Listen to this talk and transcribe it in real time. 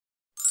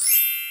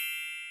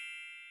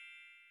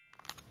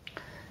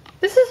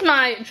This is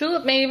my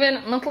Juliep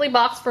Maven monthly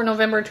box for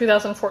November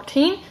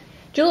 2014.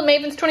 Juliep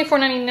Maven's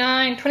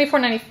 $24.99,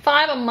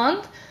 $24.95 a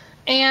month.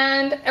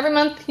 And every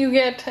month you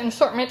get an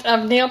assortment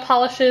of nail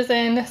polishes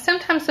and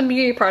sometimes some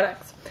beauty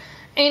products.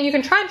 And you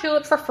can try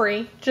Juliep for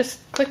free. Just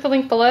click the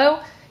link below.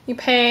 You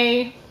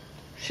pay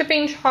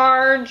shipping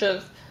charge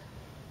of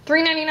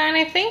 $3.99,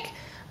 I think.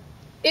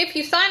 If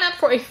you sign up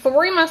for a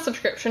 3-month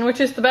subscription,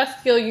 which is the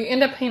best deal, you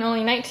end up paying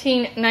only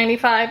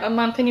 $19.95 a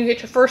month and you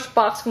get your first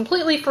box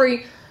completely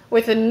free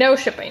with no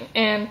shipping.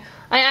 And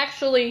I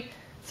actually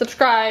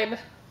subscribe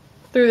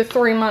through the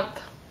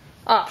 3-month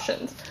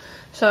options.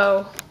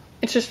 So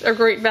it's just a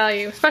great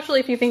value,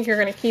 especially if you think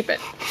you're going to keep it.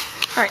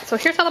 Alright, so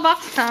here's how the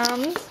box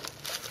comes.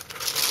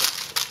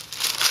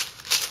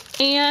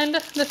 And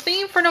the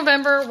theme for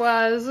November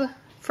was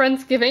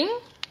Friendsgiving.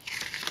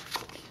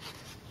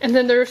 And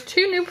then there's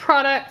 2 new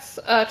products,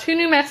 2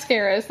 new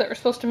mascaras that are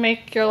supposed to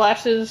make your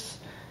lashes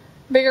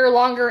bigger,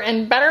 longer,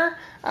 and better.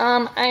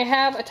 I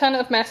have a ton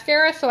of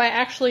mascara, so I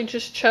actually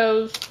just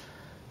chose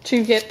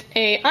to get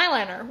a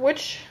eyeliner,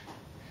 which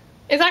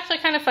is actually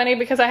kind of funny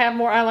because I have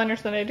more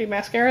eyeliners than I do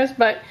mascaras,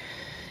 but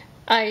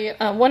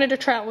I wanted to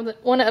try out with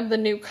one of the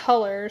new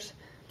colors.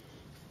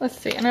 Let's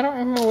see, and I don't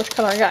remember which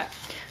color I got.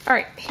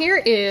 Alright,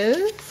 here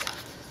is,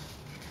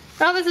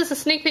 oh, this is a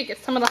sneak peek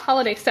at some of the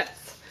holiday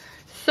sets.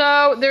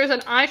 So there's an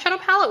eyeshadow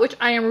palette, which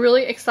I am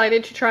really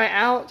excited to try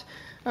out.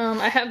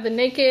 I have the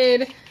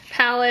Naked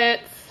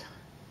palettes,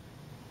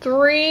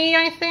 3,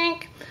 I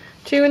think,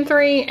 2 and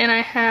 3, and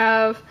I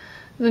have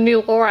the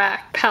new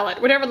Lorac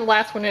palette, whatever the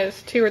last one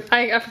is, 2 or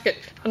I forget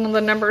the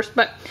numbers,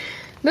 but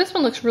this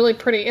one looks really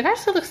pretty. It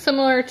actually looks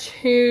similar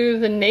to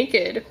the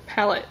Naked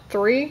palette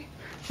 3.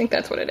 I think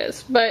that's what it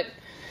is, but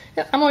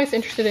yeah, I'm always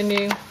interested in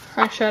new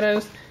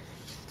eyeshadows.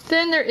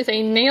 Then there is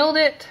a Nailed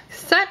It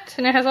set,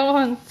 and it has all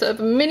kinds of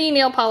mini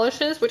nail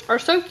polishes, which are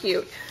so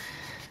cute.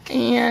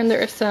 And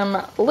there is some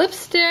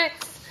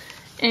lipsticks,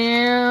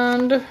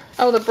 and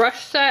oh, the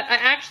brush set. I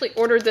actually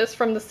ordered this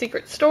from the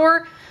secret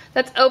store.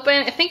 That's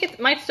open. I think it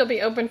might still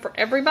be open for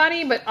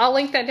everybody, but I'll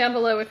link that down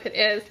below if it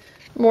is.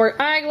 More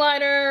eye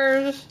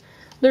gliders.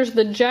 There's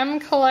the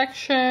gem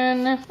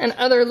collection, and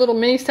other little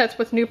mini sets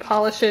with new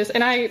polishes.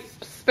 And I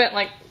spent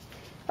like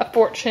a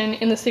fortune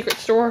in the secret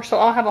store, so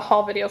I'll have a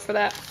haul video for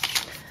that.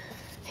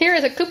 Here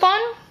is a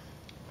coupon,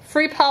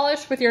 free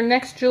polish with your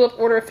next Juliep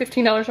order of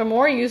 $15 or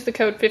more. Use the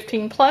code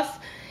 15+.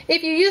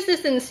 If you use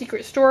this in the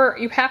secret store,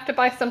 you have to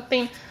buy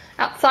something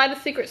outside the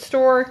secret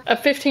store of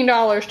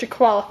 $15 to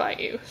qualify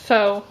you.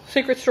 So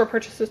secret store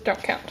purchases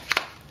don't count.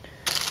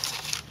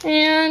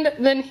 And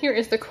then here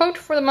is the quote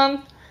for the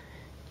month.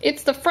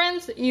 It's the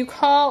friends that you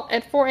call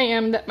at 4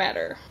 a.m. that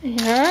matter.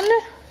 And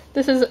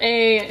this is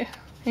a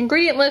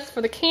ingredient list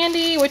for the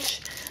candy,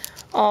 which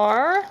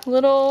are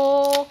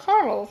little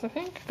caramels, I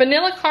think.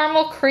 Vanilla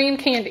caramel cream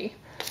candy.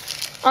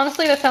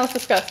 Honestly, that sounds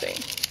disgusting,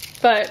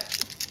 but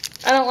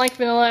I don't like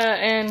vanilla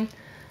and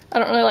I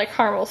don't really like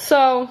caramels,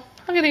 so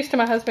I'll give these to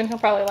my husband. He'll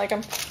probably like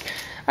them.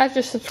 I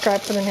just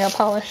subscribed for the nail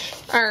polish.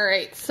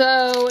 Alright,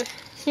 so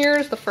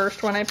here's the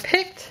first one I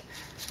picked.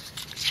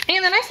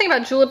 And the nice thing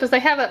about Juliep is they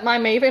have My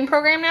Maven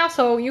program now,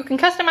 so you can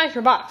customize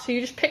your box. So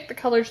you just pick the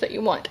colors that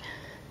you want.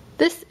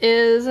 This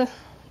is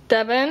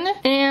Devon,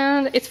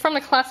 and it's from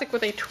the Classic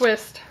with a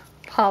Twist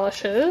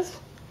polishes.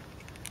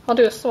 I'll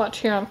do a swatch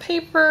here on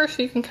paper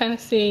so you can kind of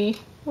see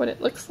what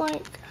it looks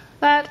like.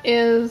 That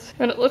is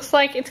what it looks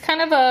like. It's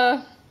kind of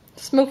a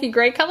smoky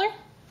gray color.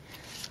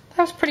 That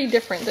was pretty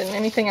different than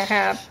anything I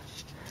have.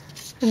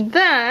 And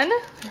then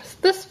there's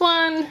this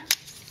one,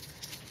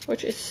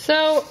 which is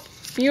so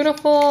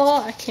beautiful.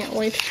 I can't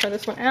wait to try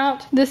this one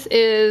out. This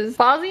is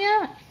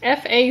Fazia,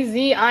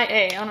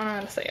 F-A-Z-I-A. I don't know how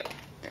to say it.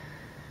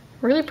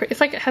 Really pretty.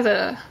 It's like it has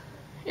a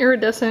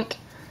iridescent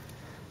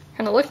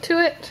kind of look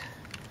to it.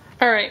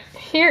 Alright,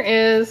 here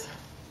is,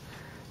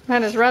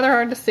 that is rather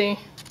hard to see.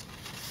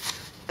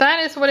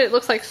 That is what it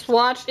looks like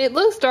swatched. It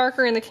looks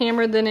darker in the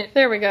camera than it,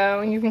 there we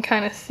go, you can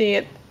kind of see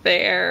it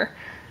there.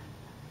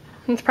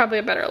 It's probably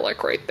a better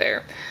look right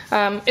there.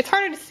 It's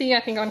harder to see, I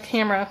think, on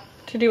camera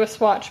to do a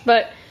swatch,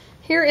 but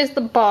here is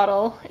the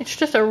bottle. It's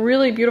just a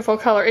really beautiful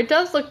color. It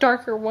does look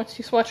darker once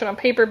you swatch it on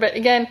paper, but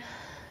again,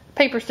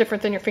 paper's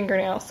different than your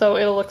fingernail, so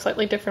it'll look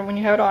slightly different when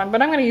you have it on.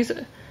 But I'm going to use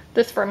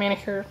this for a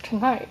manicure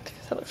tonight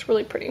because that looks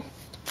really pretty.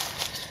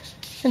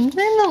 And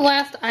then the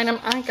last item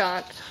I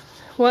got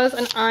was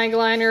an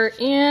eyeliner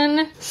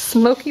in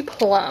Smoky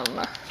Plum.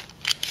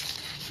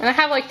 And I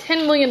have like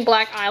 10 million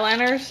black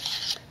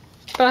eyeliners,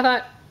 but I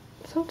thought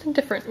something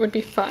different would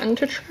be fun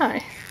to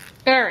try.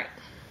 Alright,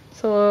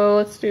 so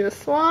let's do the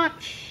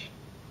swatch.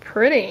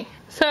 Pretty.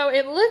 So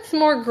it looks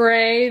more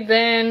gray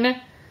than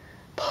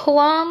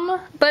plum,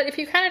 but if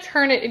you kind of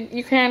turn it,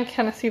 you can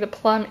kind of see the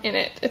plum in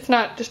it. It's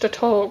not just a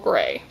total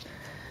gray,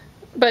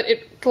 but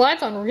it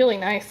glides on really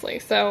nicely,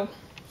 so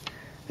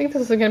I think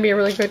this is going to be a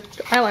really good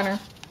eyeliner.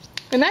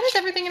 And that is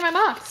everything in my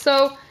box.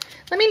 So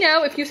let me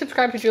know if you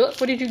subscribe to Juliep.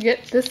 What did you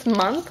get this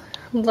month?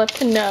 I'd love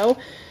to know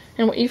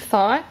and what you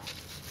thought.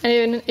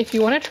 And if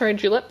you want to try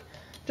Juliep,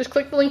 just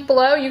click the link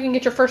below. You can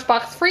get your first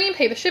box free and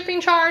pay the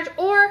shipping charge,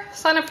 or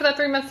sign up for that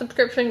 3-month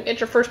subscription and get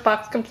your first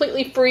box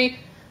completely free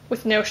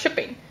with no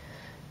shipping.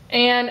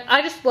 And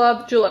I just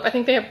love Juliep. I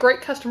think they have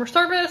great customer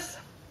service.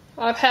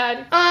 I've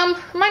had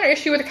a minor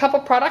issue with a couple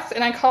products,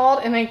 and I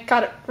called and they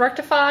got it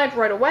rectified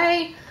right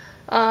away.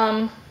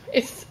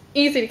 It's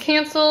easy to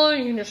cancel.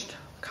 You can just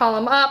call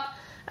them up.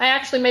 I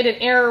actually made an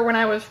error when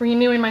I was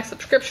renewing my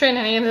subscription, and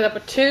I ended up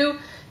with 2.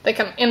 They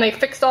come and they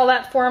fixed all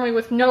that for me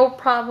with no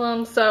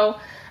problem. So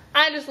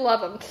I just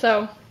love them.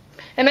 So,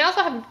 and they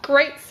also have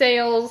great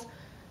sales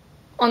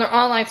on their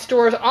online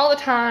stores all the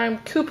time,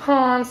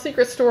 coupons,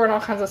 secret store, and all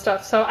kinds of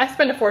stuff. So I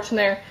spend a fortune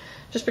there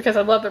just because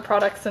I love their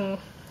products and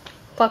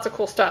lots of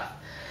cool stuff.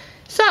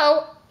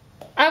 So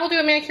I will do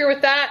a manicure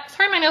with that.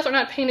 Sorry my nails are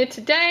not painted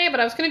today,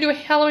 but I was going to do a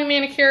Halloween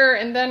manicure,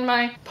 and then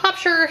my pop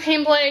sugar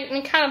hand blade, and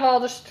it kind of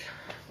all just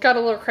got a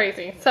little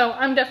crazy. So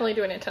I'm definitely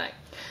doing it tonight.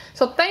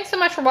 So thanks so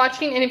much for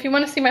watching, and if you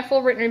want to see my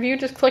full written review,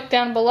 just click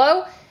down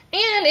below.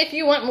 And if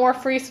you want more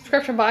free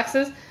subscription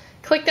boxes,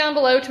 click down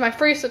below to my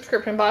free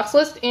subscription box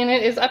list, and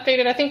it is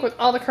updated, I think, with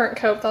all the current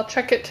codes. I'll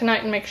check it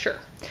tonight and make sure.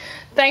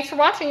 Thanks for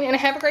watching, and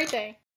have a great day.